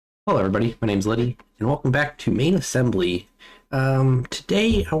Hello everybody, my name's Liddy, and welcome back to Main Assembly.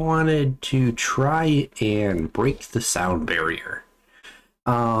 Today I wanted to try and break the sound barrier.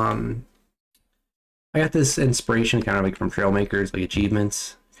 I got this inspiration kind of like from Trailmakers, like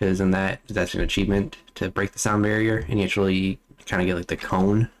achievements, because in that's an achievement to break the sound barrier, and you actually kind of get like the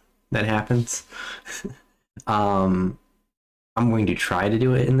cone that happens. I'm going to try to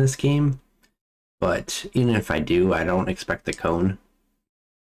do it in this game, but even if I do, I don't expect the cone.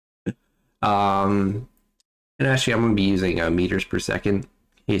 And actually I'm going to be using meters per second,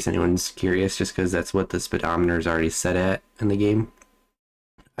 in case anyone's curious, just because that's what the speedometer is already set at in the game.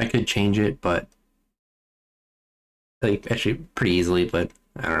 I could change it, but like actually pretty easily, but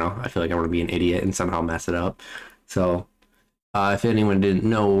I don't know, I feel like I want to be an idiot and somehow mess it up. So if anyone didn't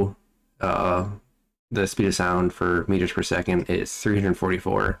know, the speed of sound for meters per second is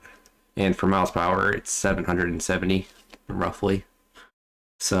 344, and for miles per hour it's 770 roughly.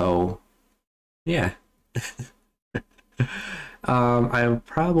 So yeah. I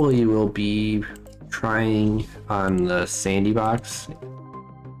probably will be trying on the sandy box,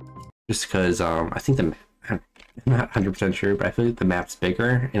 just because I think I'm not 100% sure, but I feel like the map's bigger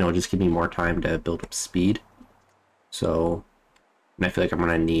and it'll just give me more time to build up speed. So, and I feel like I'm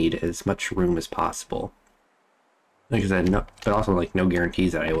gonna need as much room as possible. Like I said, no, but also like no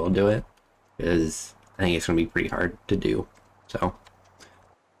guarantees that I will do it, because I think it's gonna be pretty hard to do. So, all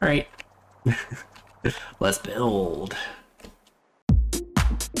right. Let's build.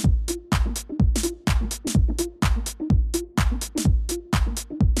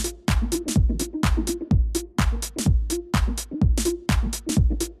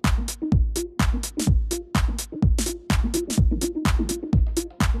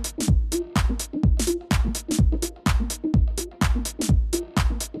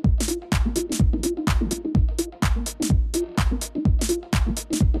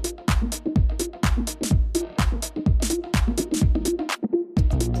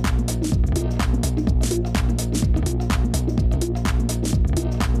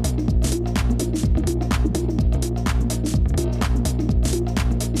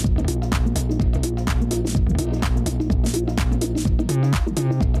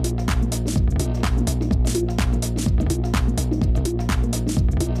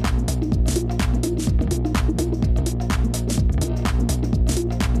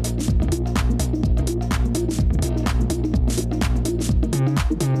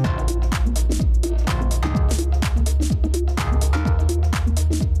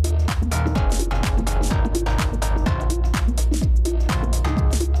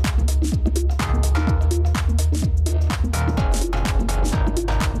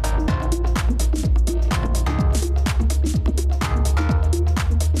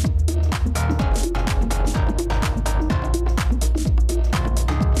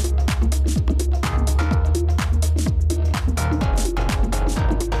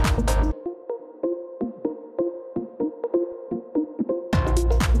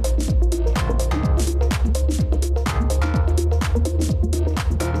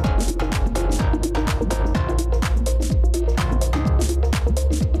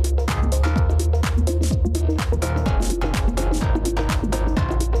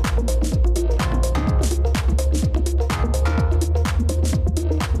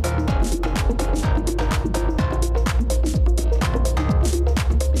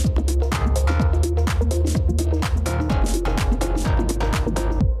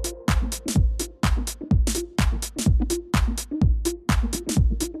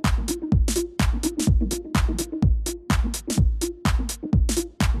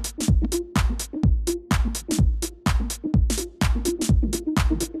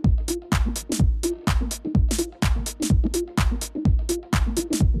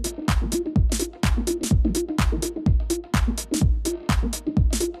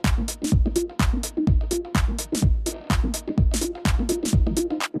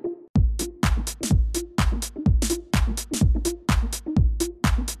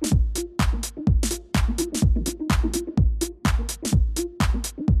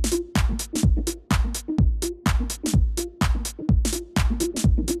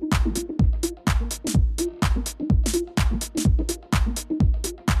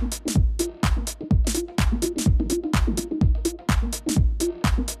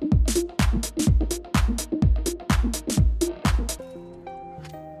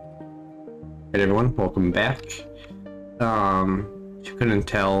 Hey everyone, welcome back. If you couldn't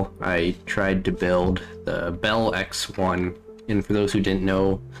tell, I tried to build the Bell X1, and for those who didn't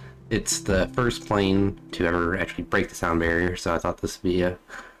know, it's the first plane to ever actually break the sound barrier, so I thought this would be a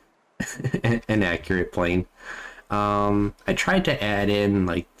an accurate plane. I tried to add in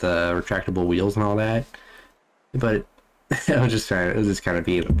like the retractable wheels and all that, but it was just kind of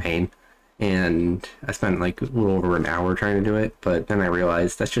being a pain. And I spent like a little over an hour trying to do it, but then I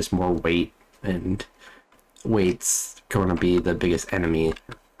realized that's just more weight, and weight's going to be the biggest enemy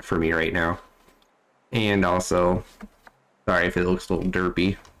for me right now. And also, sorry if it looks a little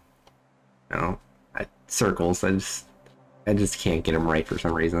derpy. No, circles. I just can't get them right for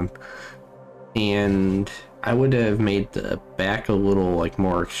some reason. And I would have made the back a little like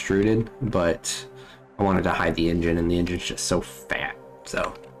more extruded, but I wanted to hide the engine, and the engine's just so fat.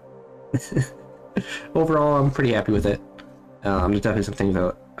 So overall, I'm pretty happy with it. There's definitely some things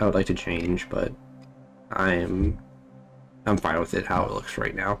that I would like to change, but I'm fine with it how it looks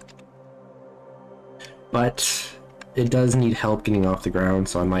right now. But it does need help getting off the ground,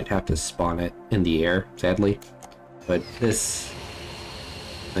 so I might have to spawn it in the air, sadly. But this,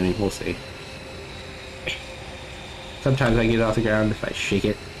 I mean, we'll see. Sometimes I get it off the ground if I shake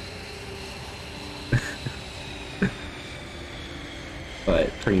it.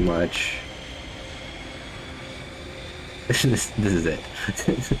 But pretty much, this is it.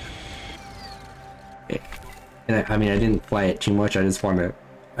 And I mean, I didn't fly it too much. I just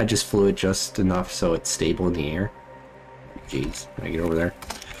flew it just enough so it's stable in the air. Jeez, can I get over there?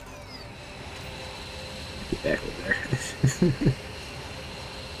 Get back over there.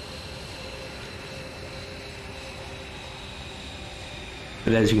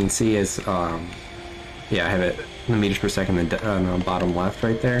 But as you can see, yeah, I have it in the meters per second on the bottom left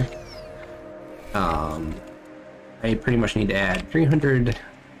right there. I pretty much need to add 300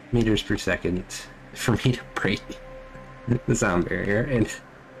 meters per second for me to break the sound barrier, and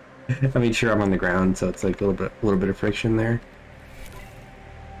I made sure I'm on the ground, so it's like a little bit of friction there.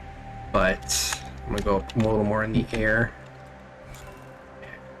 But I'm gonna go up a little more in the air.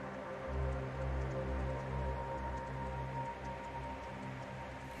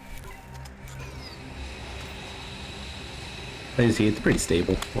 As you see, it's pretty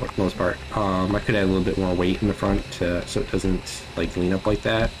stable for the most part. I could add a little bit more weight in the front so it doesn't like lean up like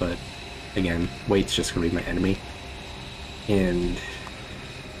that, but again, weight's just gonna be my enemy. And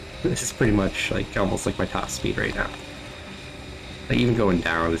this is pretty much like almost like my top speed right now. Like even going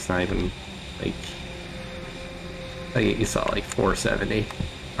down, it's not even like you saw like 470,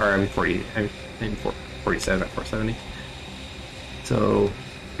 or I mean 40, I mean 47 at 470. So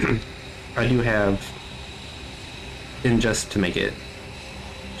I do have. And just to make it,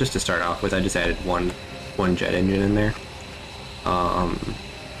 just to start off with, I just added one jet engine in there.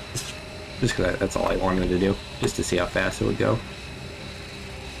 Just because that's all I wanted to do, just to see how fast it would go.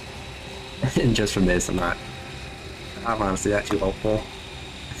 And just from this, I'm honestly not too hopeful.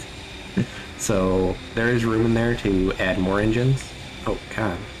 So there is room in there to add more engines. Oh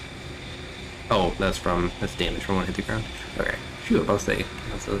god. Oh, that's damage from when it hit the ground. Okay. Phew, I was about to say,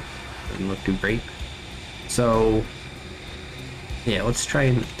 doesn't look too great. So yeah, let's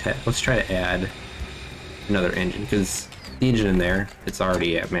try to add another engine, because the engine in there, it's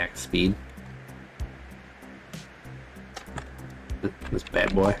already at max speed. This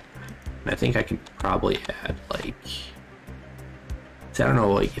bad boy. And I think I could probably add like, see, I don't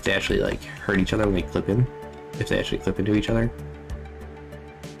know like if they actually like hurt each other when they clip in, if they actually clip into each other.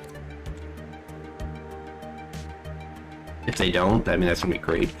 If they don't, I mean that's gonna be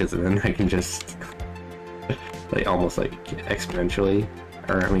great, because then I can just like almost like exponentially,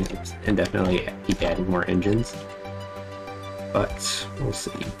 or I mean indefinitely keep adding more engines. But we'll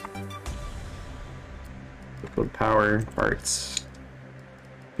see. Liquid power parts,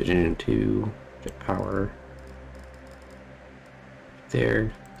 engine 2, jet power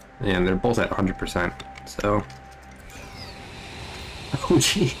there, and they're both at 100%. So, oh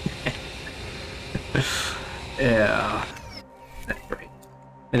gee, yeah, that's right,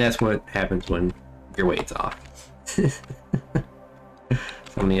 and that's what happens when your weight's off. So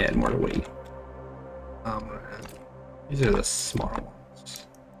let me add more weight. These are the small ones.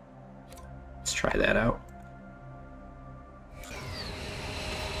 Let's try that out.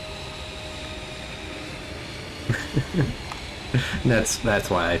 That's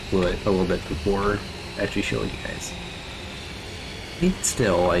why I flew it a little bit before actually showing you guys. It's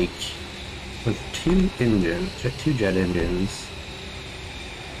still like with two jet engines,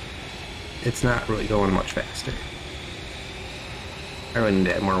 it's not really going much faster. I really need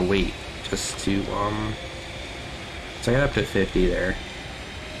to add more weight just to so I got up to 50 there.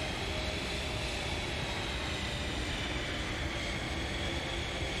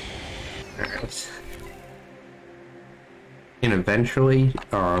 Alright, and eventually,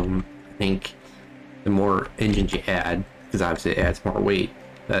 I think the more engines you add, because obviously it adds more weight,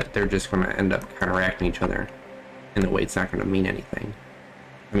 that they're just going to end up counteracting each other. and the weight's not going to mean anything.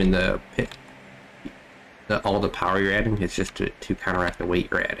 I mean, all the power you're adding is just to counteract the weight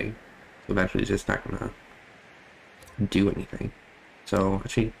you're adding. So eventually, it's just not going to do anything. So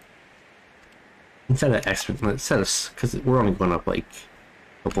actually, instead of because we're only going up like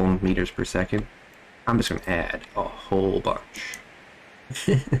a couple meters per second, I'm just going to add a whole bunch.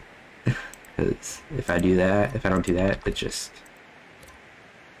 Because if I don't do that, it's just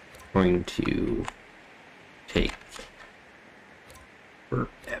going to take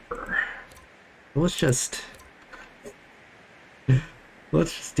forever. Let's just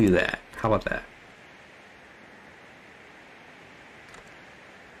do that. How about that?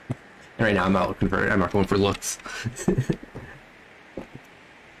 And right now I'm not going for looks.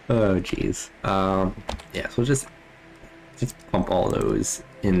 Oh jeez. Yeah, so just pump all those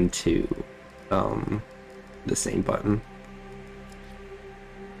into the same button.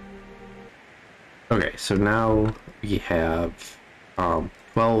 Okay, so now we have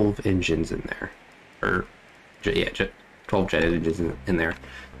 12 engines in there, or yeah, 12 jet engines in there.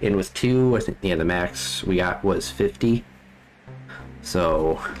 And with 2, I think the max we got was 50.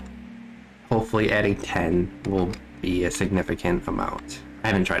 So hopefully adding 10 will be a significant amount. I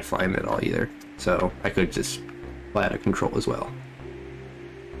haven't tried flying it all either, so I could just fly out of control as well.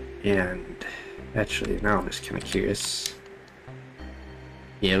 And actually, now I'm just kind of curious.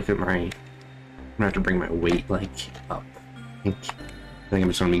 Yeah, look at I'm gonna have to bring my weight like up. I think I'm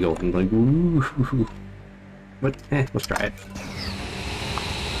just gonna be going like ooh. But let's try it.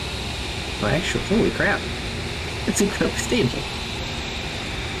 Oh, actually, holy crap! It's incredibly stable.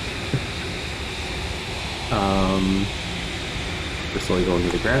 We're slowly going to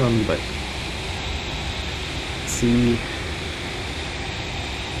the ground, but let's see.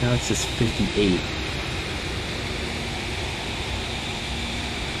 Now it's just 58.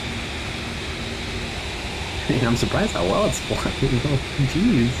 And I'm surprised how well it's flying.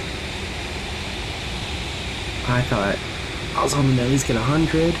 Jeez. I was hoping to at least get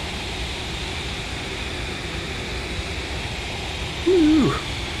 100. Woo!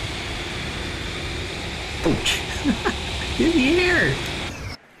 Ouch! Get in the air!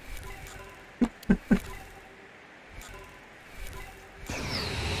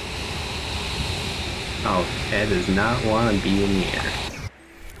 Oh, Ed does not want to be in the air.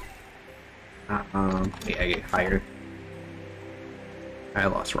 Yeah, I get higher. I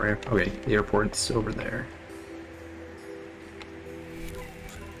lost ramp. Okay, the airport's over there.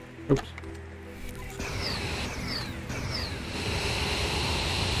 Oops.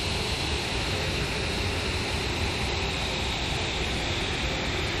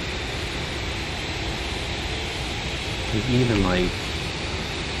 Even like,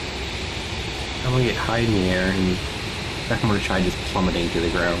 I'm gonna get high in the air and I'm gonna try just plummeting to the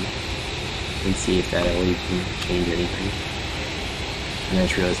ground and see if that really can change anything. And I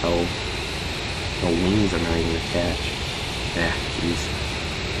just realized how the wings are not even attached. Ah, jeez.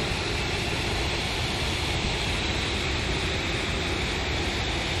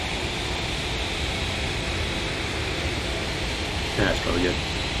 That's probably good.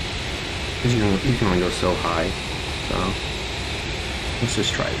 Because you can only go so high. So let's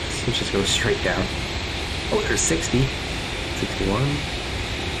just try this. Let's just go straight down. Oh, there's 60. 61.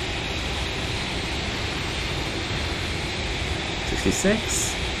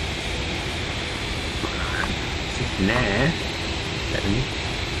 66. 69. 70.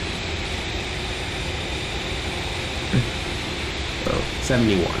 Oh,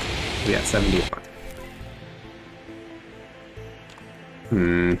 71. We got 71.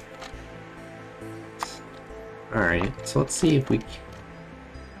 Alright, so let's see if can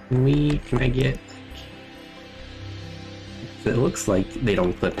I get... It looks like they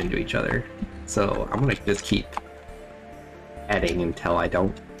don't clip into each other. So I'm gonna just keep adding until I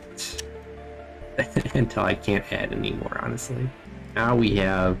don't... until I can't add anymore, honestly. Now we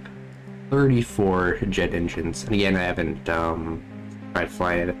have 34 jet engines. And again, I haven't tried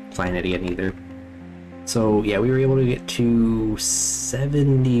flying it again either. So yeah, we were able to get to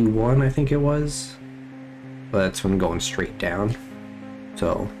 71, I think it was. But that's when going straight down.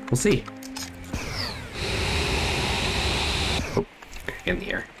 So we'll see. Oh, in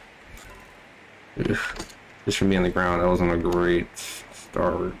the air. Oof. Just from being on the ground, that wasn't a great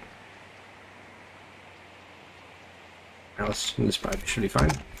start. Now this probably should be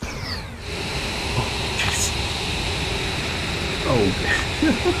fine. Oh, jeez. Oh.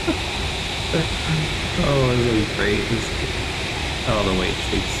 Oh, this is great. Oh, the weight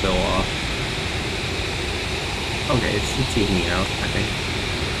takes so off. Okay, it's evening out, I think.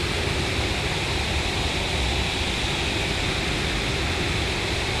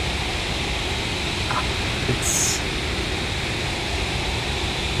 It's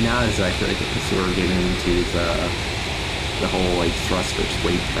Now is I feel like this we're getting into the whole like thrust versus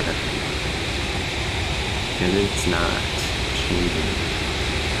weight kind of thing. And it's not changing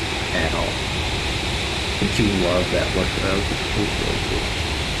at all. I do love that look though. It's really cool.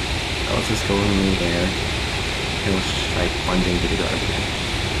 So let's just go in the air. And let's just try plunging to the ground again.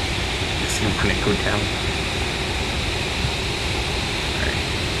 Just gonna go down. Alright.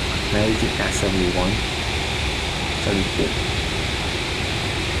 Now we get past 71. 74.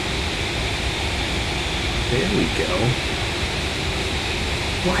 There we go.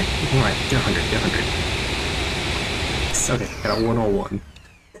 What? Alright, get 100, get 100. Okay, got a 101.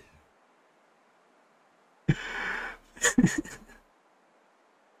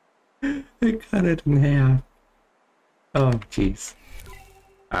 I cut it in half. Oh, jeez.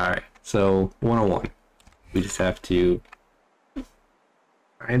 Alright, so 101. We just have to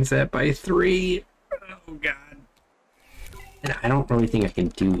times that by 3. Oh, God. And I don't really think I can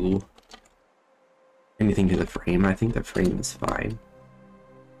do anything to the frame. I think the frame is fine.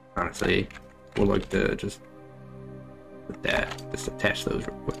 Honestly, we'll like to just put that, just attach those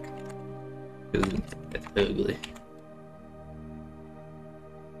real quick. Because it's ugly.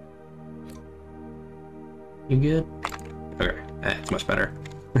 You good? Okay, that's much better.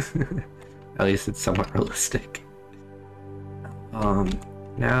 At least it's somewhat realistic.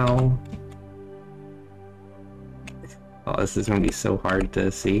 Now... Oh, this is going to be so hard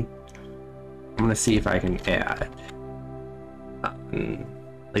to see. I'm going to see if I can add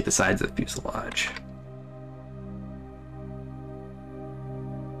like the sides of the fuselage.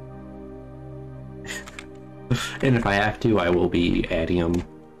 And if I have to, I will be adding them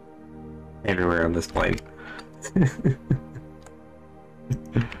everywhere on this plane.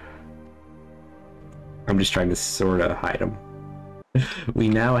 I'm just trying to sort of hide them. We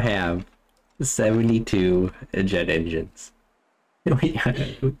now have 72 jet engines.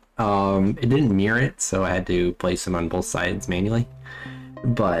 It didn't mirror it, so I had to place them on both sides manually.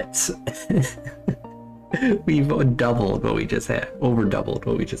 But we've doubled what we just had, over doubled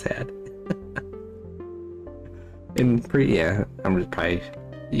what we just had. And pretty, yeah, I'm just probably,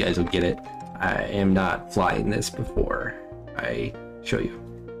 you guys will get it. I am not flying this before I show you,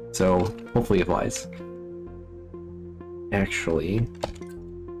 so hopefully it flies. Actually,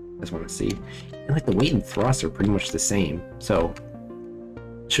 I just want to see, and like the weight and thrust are pretty much the same, so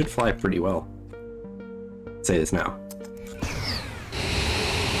it should fly pretty well. Let's say this now.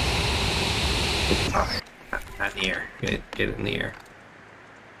 Oh, not in the air. Get it in the air.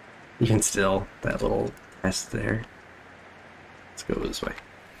 You can still, that little test there. Let's go this way.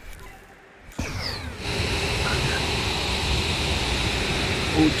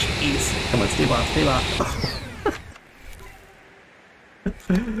 Oh jeez. Come on, stay off.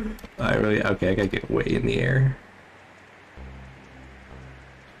 Okay, I gotta get way in the air.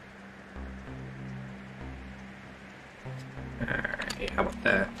 Alright, how about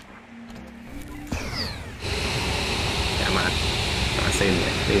that? Come on, stay in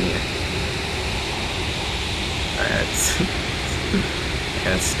there, Alright, I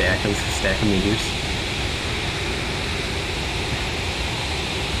got a stack of meters.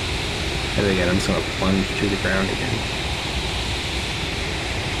 And again, I'm just gonna plunge to the ground again.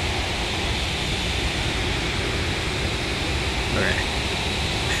 Alright.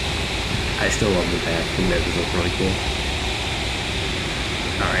 I still love the back. I think that just looks really cool.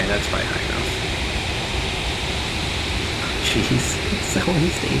 Alright, that's probably high enough. Jeez, it's so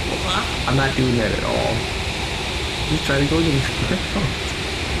unstable. I'm not doing that at all. I'm just trying to go to the ground.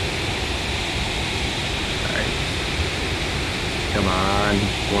 Alright. Come on.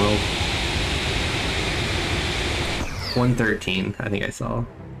 113, I think I saw.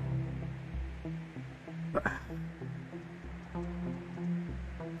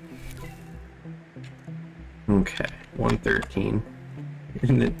 Okay, 113.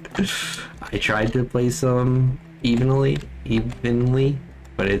 And then I tried to place them evenly,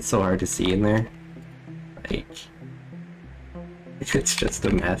 but it's so hard to see in there. Like, it's just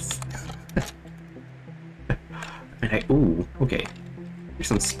a mess. And ooh, okay. There's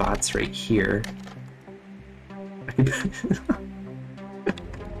some spots right here.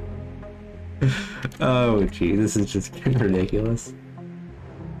 Oh gee, this is just getting ridiculous.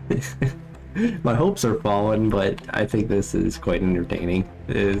 My hopes are fallen, but I think this is quite entertaining.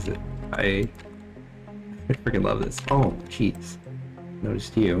 I freaking love this. Oh jeez,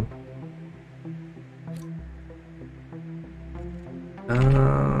 noticed you.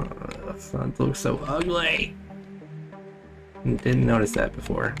 That looks so ugly. Didn't notice that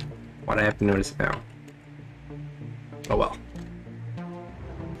before. Why'd I have to notice it now? Oh well.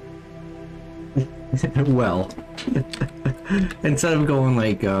 Well. Instead of going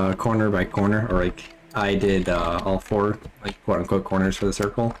like corner by corner, or like I did all four like quote unquote corners for the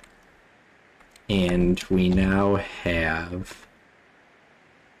circle, and we now have.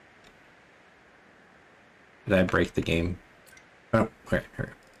 Did I break the game? Oh, okay.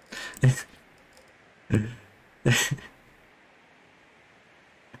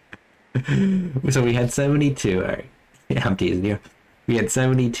 So we had 72. All right. Yeah, I'm teasing you. We had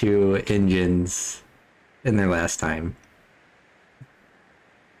 72 engines in there last time.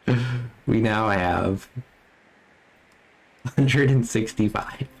 We now have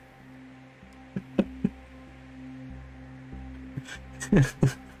 165.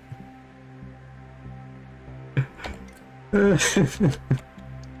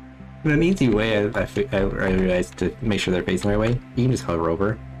 An easy way I realized to make sure they're facing the right way, you can just hover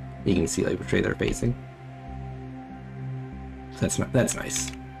over. You can see like which way they're facing. So that's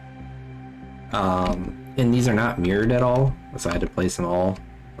nice. And these are not mirrored at all, so I had to place them all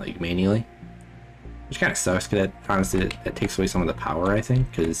like manually, which kind of sucks because honestly that takes away some of the power, I think,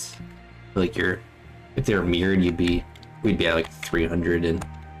 because like if they were mirrored, we'd be at like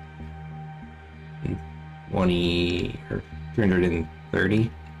 320 or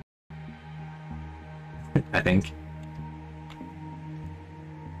 330. I think.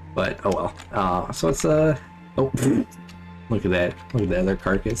 But oh well. So it's oh look at that. Look at the other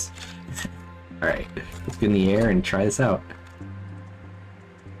carcass. Alright, let's get in the air and try this out.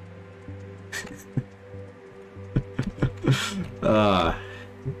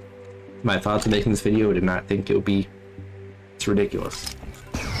 My thoughts of making this video, I did not think it would be. It's ridiculous.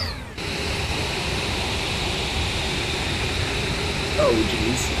 Oh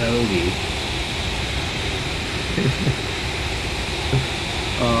jeez. Oh geez.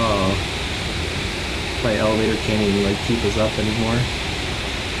 Oh, my elevator can't even like keep us up anymore.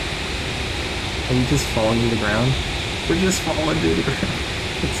 Are we just falling to the ground? We're just falling to the ground.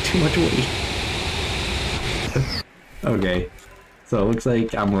 It's too much weight. Okay, so it looks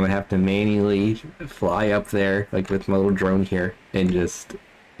like I'm gonna have to manually fly up there, like with my little drone here, and just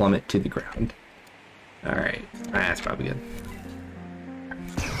plummet to the ground. Alright, that's probably good.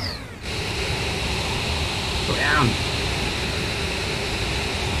 Go down!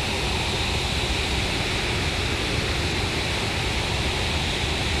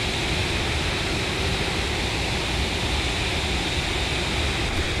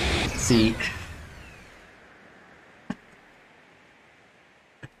 See.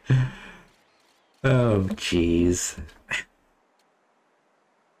 Oh, jeez.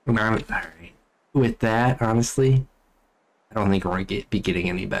 Alright. With that, honestly, I don't think we're going to be getting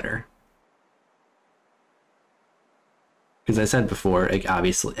any better. Because I said before, like,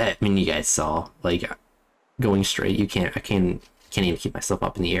 obviously, I mean, you guys saw, like, going straight, I can't even keep myself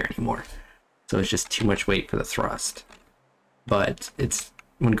up in the air anymore. So it's just too much weight for the thrust. But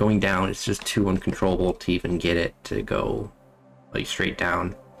when going down, it's just too uncontrollable to even get it to go, like, straight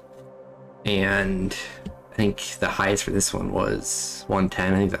down. And I think the highest for this one was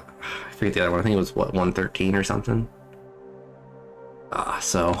 110. I forget the other one. I think it was, what, 113 or something?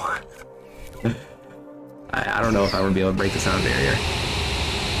 So... I don't know if I would be able to break the sound barrier.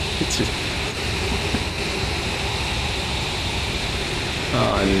 It's just...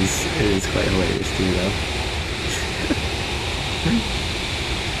 Oh, it is quite hilarious too, though. I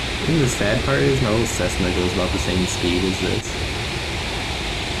think the sad part is my little Cessna goes about the same speed as this.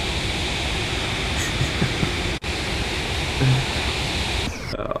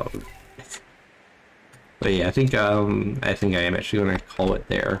 But yeah, I think I am actually going to call it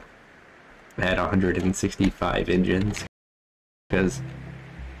there. I had 165 engines because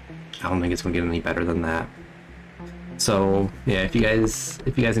I don't think it's going to get any better than that. So yeah, if you guys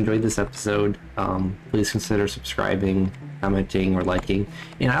enjoyed this episode, please consider subscribing, commenting, or liking.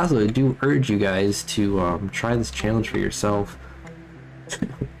 And I also do urge you guys to try this challenge for yourself.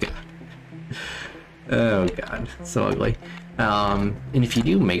 Oh god, so ugly. And if you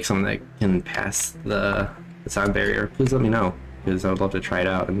do make something that can pass the sound barrier, please let me know, because I would love to try it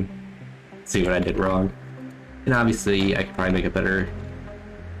out and see what I did wrong. And obviously I could probably make a better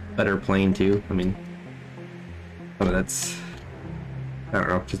plane too. I mean, something that's, I don't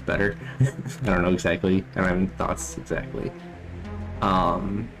know, just better. I don't know exactly. I don't have any thoughts exactly. But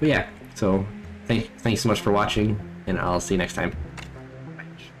yeah, so thanks so much for watching, and I'll see you next time.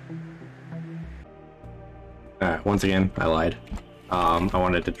 Once again, I lied. I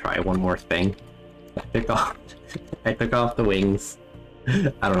wanted to try one more thing. I took off the wings.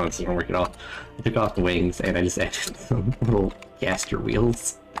 I don't know if this is gonna work at all. I took off the wings and I just added some little caster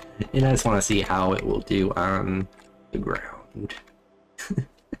wheels. And I just want to see how it will do on the ground.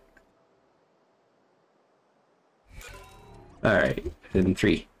 Alright, in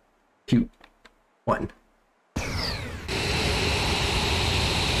 3, 2, 1.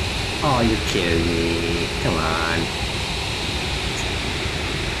 Oh, you're kidding me. Come on.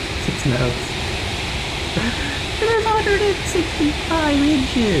 6 notes. There's 165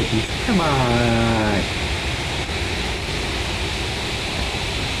 inches. Come on.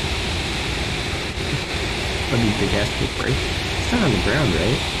 Let me big ass quick break. It's not on the ground,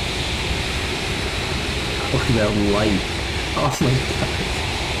 right? Look at that light. Oh my god.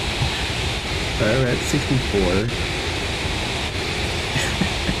 Alright, we're at 64.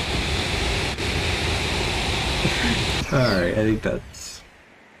 Alright, I think that's...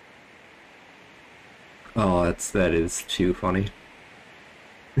 Oh, that is too funny.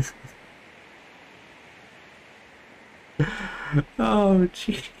 Oh,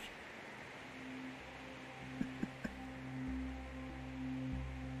 gee.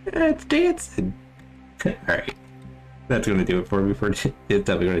 It's dancing. Alright. That's gonna do it for me. It's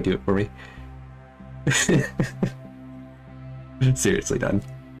definitely gonna do it for me. Seriously done.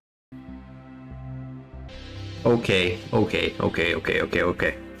 Okay.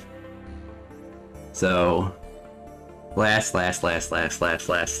 So last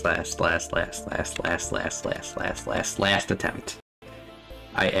attempt.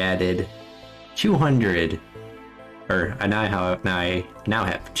 I added 200, or I now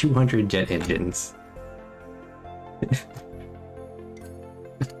have 200 jet engines.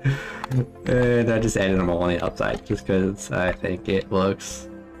 And I just added them all on the upside just because I think it looks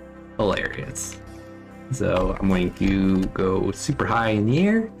hilarious. So I'm going to go super high in the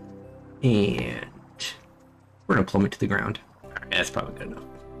air and we're gonna plummet to the ground. Alright, that's probably good enough.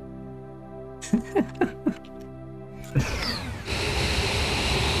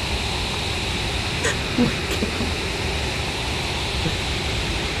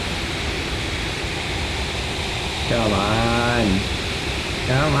 Come on!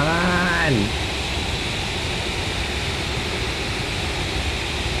 Come on!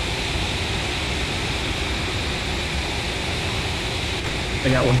 I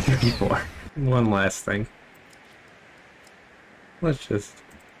got 134. One last thing. Let's just...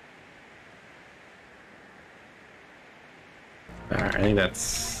 Alright, I think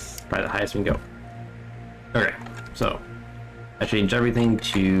that's probably the highest we can go. Okay, so I changed everything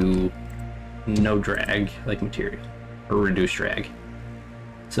to no drag, like material, or reduced drag.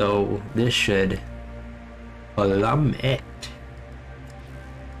 So this should plummet.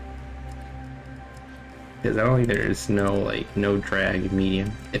 Because I don't think there's no drag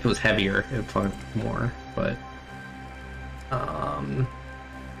medium. If it was heavier, it would plummet more, but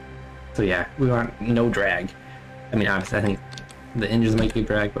so yeah, we want no drag. I mean, honestly, I think the engines might be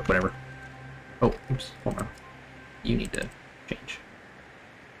drag, but whatever. Oh, oops, hold on. You need to change.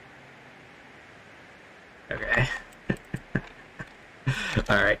 Okay.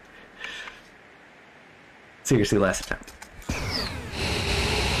 Alright. Seriously, last attempt.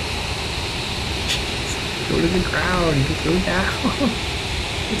 Go to the ground. Go down.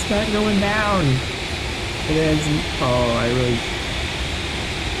 It's not going down. It is. Oh, I really...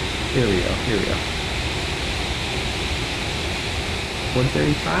 Here we go.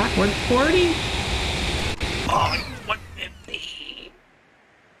 135? 140? Oh, 150.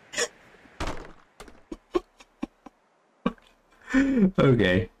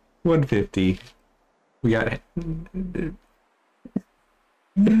 Okay, 150. We got it.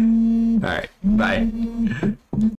 Alright, bye.